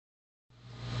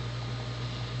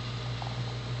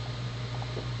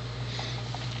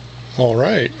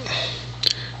Alright,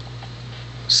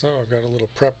 so I've got a little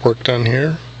prep work done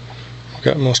here. I've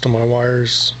got most of my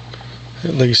wires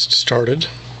at least started.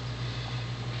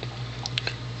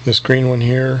 This green one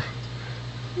here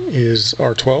is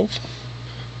R12.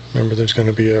 Remember, there's going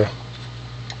to be a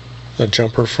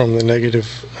jumper from the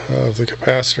negative of the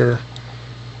capacitor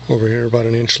over here about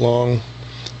 1 inch long.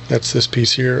 That's this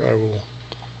piece here. I will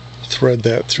thread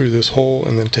that through this hole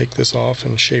and then take this off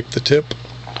and shape the tip.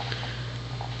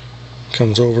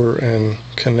 Comes over and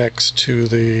connects to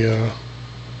the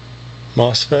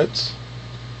MosFets,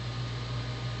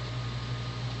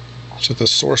 to the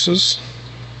sources,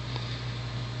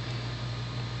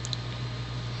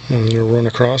 and then it'll run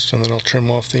across, and then I'll trim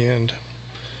off the end.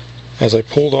 As I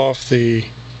pulled off the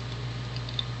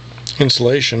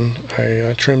insulation,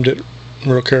 I trimmed it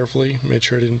real carefully, made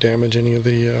sure I didn't damage any of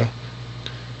the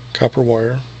copper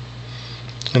wire,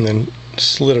 and then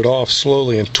slid it off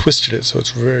slowly and twisted it so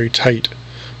it's very tight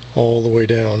all the way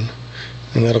down,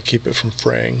 and that'll keep it from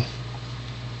fraying.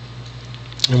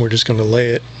 And we're just going to lay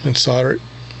it and solder it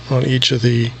on each of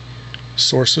the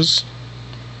sources.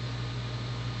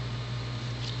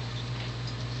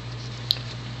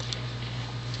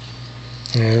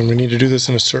 And we need to do this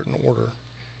in a certain order.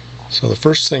 So the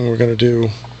first thing we're going to do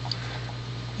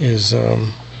is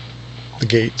the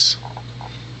gates.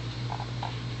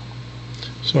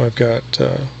 So I've got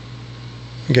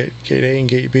gate A and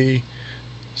gate B.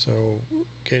 So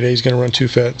gate A is going to run 2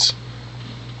 FETs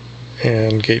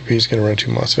and gate B is going to run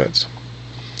 2 MosFets.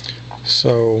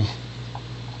 So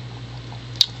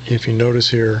if you notice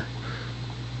here,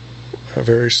 a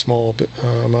very small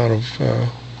amount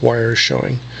of wire is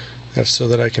showing. That's so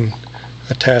that I can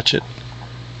attach it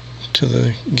to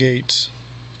the gates.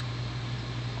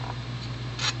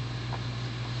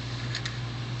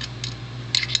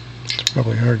 It's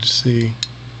probably hard to see,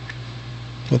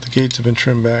 but the gates have been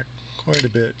trimmed back quite a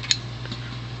bit.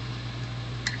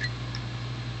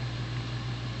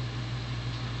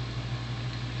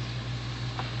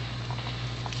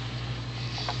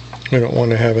 We don't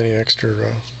want to have any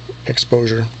extra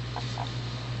exposure.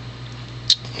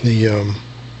 The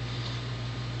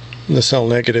cell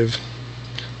negative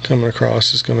coming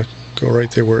across is going to go right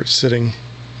there where it's sitting.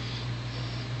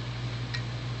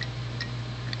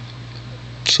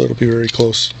 So it'll be very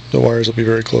close. The wires will be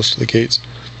very close to the gates.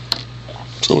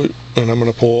 And I'm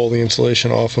going to pull all the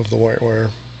insulation off of the white wire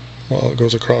while it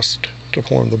goes across to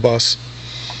form the bus.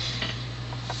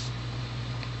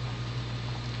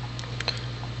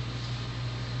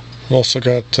 I've also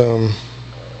got an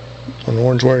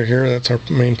orange wire here. That's our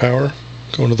main power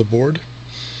going to the board.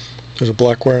 There's a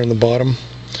black wire in the bottom.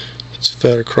 It's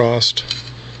fed across,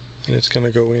 and it's going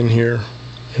to go in here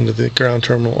into the ground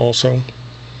terminal also.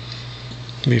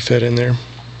 Be fed in there.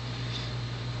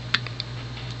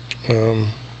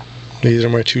 These are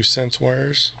my 2 sense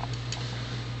wires.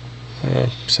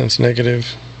 Sense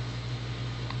negative,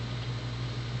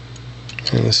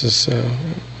 and this is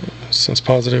sense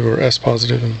positive, or S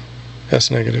positive, and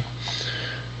S negative.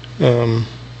 I'm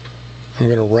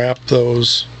going to wrap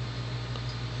those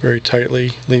very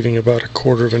tightly, leaving about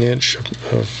 1/4 of an inch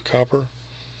of copper.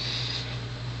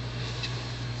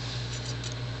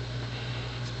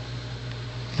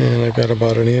 And I've got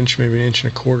about 1 inch, maybe 1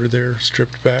 1/4 inches there,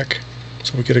 stripped back,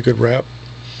 so we get a good wrap.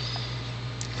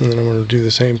 And then I'm going to do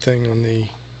the same thing on the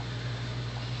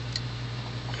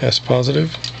S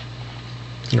positive.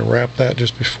 I'm going to wrap that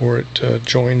just before it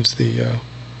joins the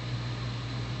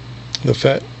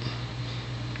FET.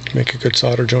 Make a good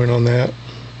solder joint on that.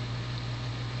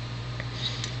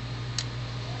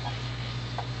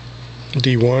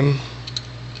 D1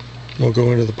 will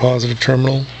go into the positive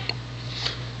terminal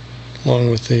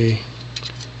along with the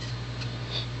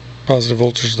positive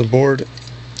voltage of the board,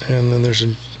 and then there's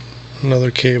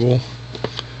another cable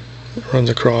that runs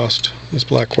across this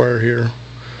black wire here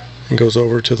and goes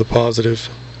over to the positive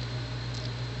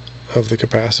of the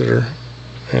capacitor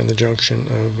and the junction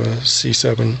of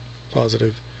C7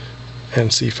 positive and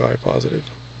C5 positive.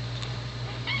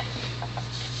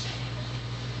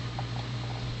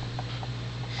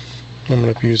 I'm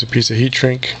going to use a piece of heat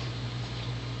shrink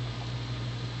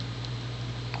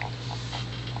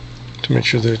to make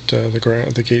sure that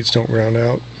the gates don't ground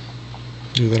out.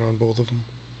 Do that on both of them.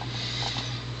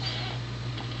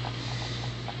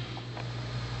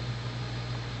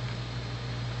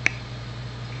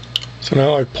 So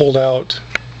now I've pulled out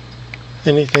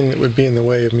anything that would be in the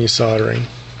way of me soldering.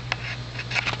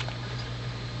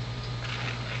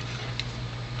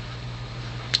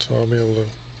 So I'll be able to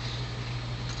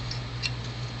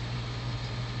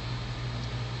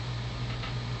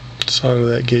solder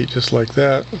that gate just like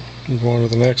that. Move on to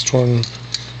the next one,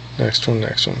 next one,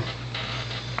 next one.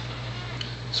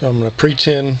 So I'm going to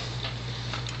pre-tin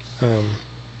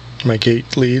my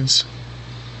gate leads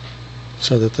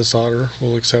so that the solder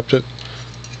will accept it.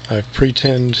 I've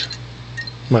pre-tinned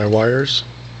my wires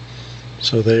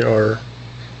so they are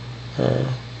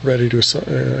ready to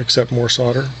accept more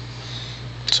solder.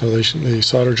 So the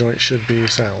solder joint should be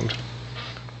sound.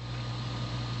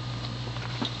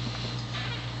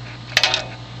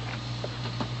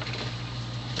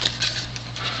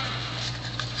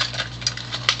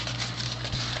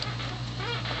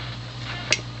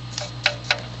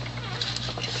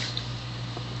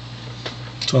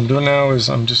 So what I'm doing now is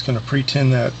I'm just going to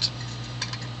pre-tin that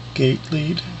gate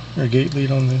lead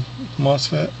on the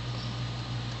MOSFET.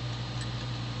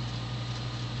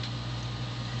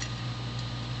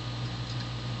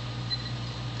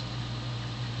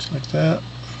 Just like that.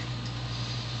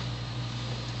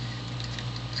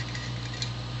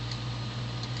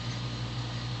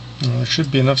 Now, there should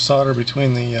be enough solder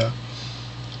between the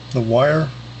wire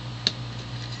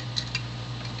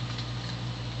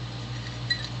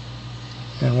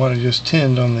and what I just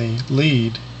tinned on the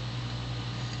lead.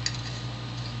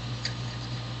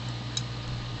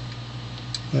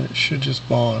 That it should just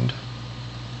bond.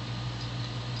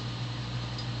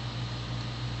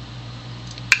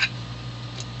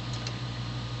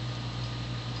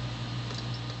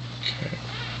 Okay.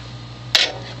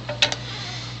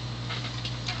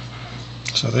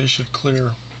 So they should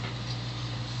clear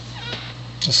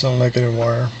the cell negative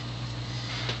wire.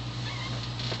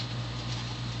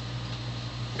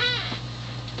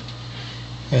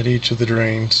 At each of the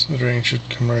drains. The drain should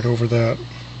come right over that.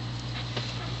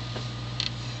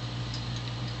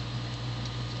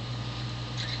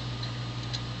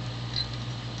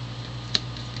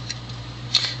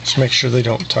 Just make sure they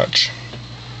don't touch.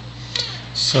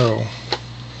 So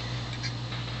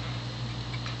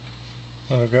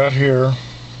what I've got here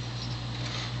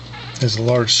is a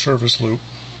large service loop.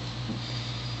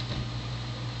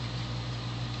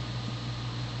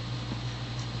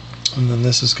 And then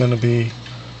this is going to be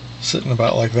sitting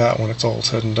about like that when it's all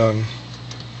said and done.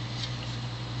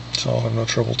 So I'll have no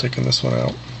trouble taking this one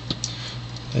out.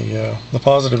 The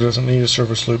positive doesn't need a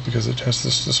service loop because it has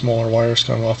the smaller wires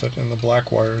coming off it, and the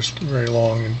black wire is very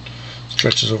long and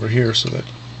stretches over here, so that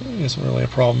isn't really a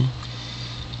problem.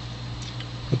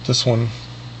 But this one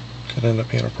could end up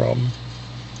being a problem.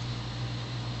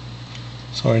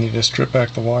 So I need to strip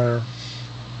back the wire,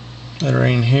 the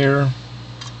drain here,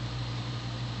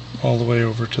 all the way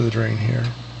over to the drain here.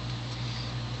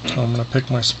 So I'm going to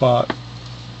pick my spot,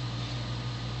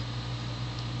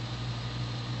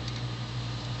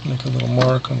 make a little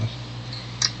mark on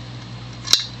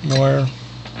the wire.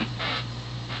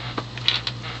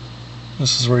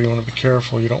 This is where you want to be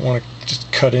careful. You don't want to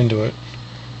just cut into it.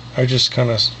 I just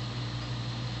kind of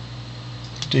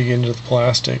dig into the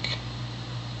plastic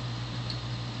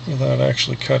without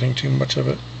actually cutting too much of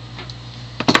it.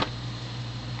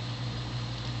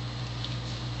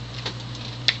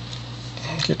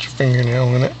 Get your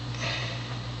fingernail in it.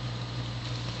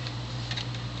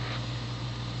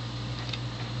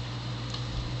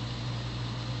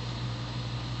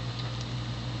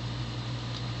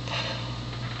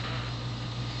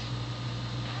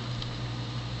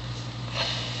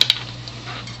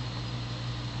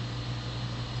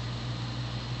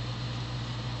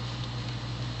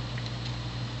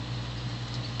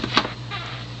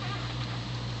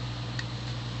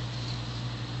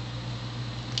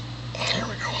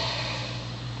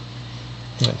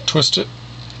 And twist it,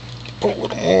 pull a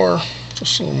little more,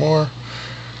 just a little more.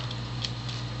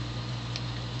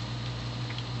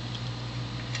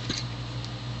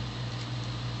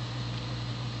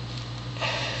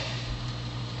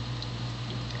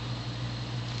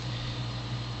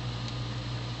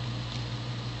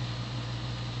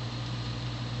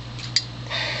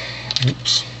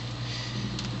 Oops.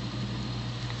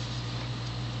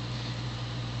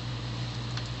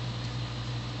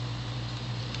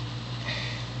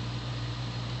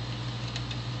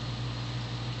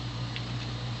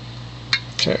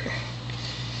 Okay.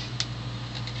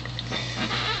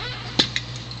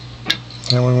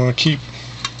 Now we want to keep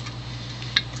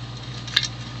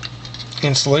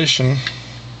insulation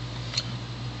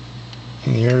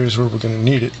in the areas where we're going to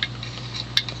need it.